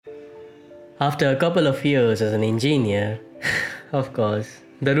After a couple of years as an engineer, of course,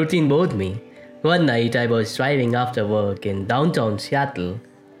 the routine bored me. One night I was driving after work in downtown Seattle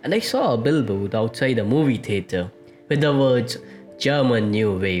and I saw a billboard outside a movie theater with the words German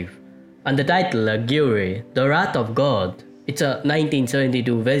New Wave and the title Aguirre, The Wrath of God. It's a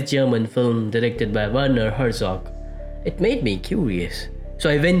 1972 West German film directed by Werner Herzog. It made me curious, so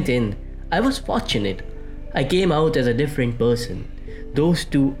I went in. I was fortunate. I came out as a different person. Those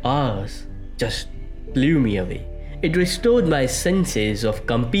 2 hours just blew me away. It restored my senses of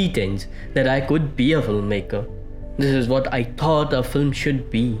competence that I could be a filmmaker. This is what I thought a film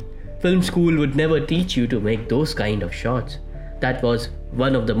should be. Film school would never teach you to make those kind of shots. That was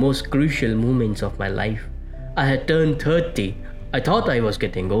one of the most crucial moments of my life. I had turned 30. I thought I was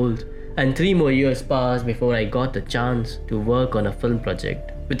getting old. And 3 more years passed before I got the chance to work on a film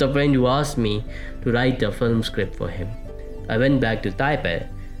project with a friend who asked me to write a film script for him. I went back to Taipei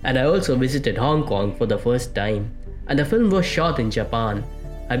and I also visited Hong Kong for the first time. And the film was shot in Japan.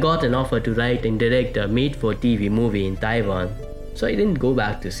 I got an offer to write and direct a made-for-TV movie in Taiwan, so I didn't go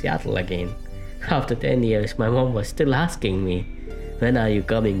back to Seattle again. After 10 years, my mom was still asking me, when are you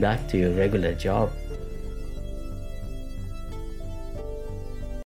coming back to your regular job?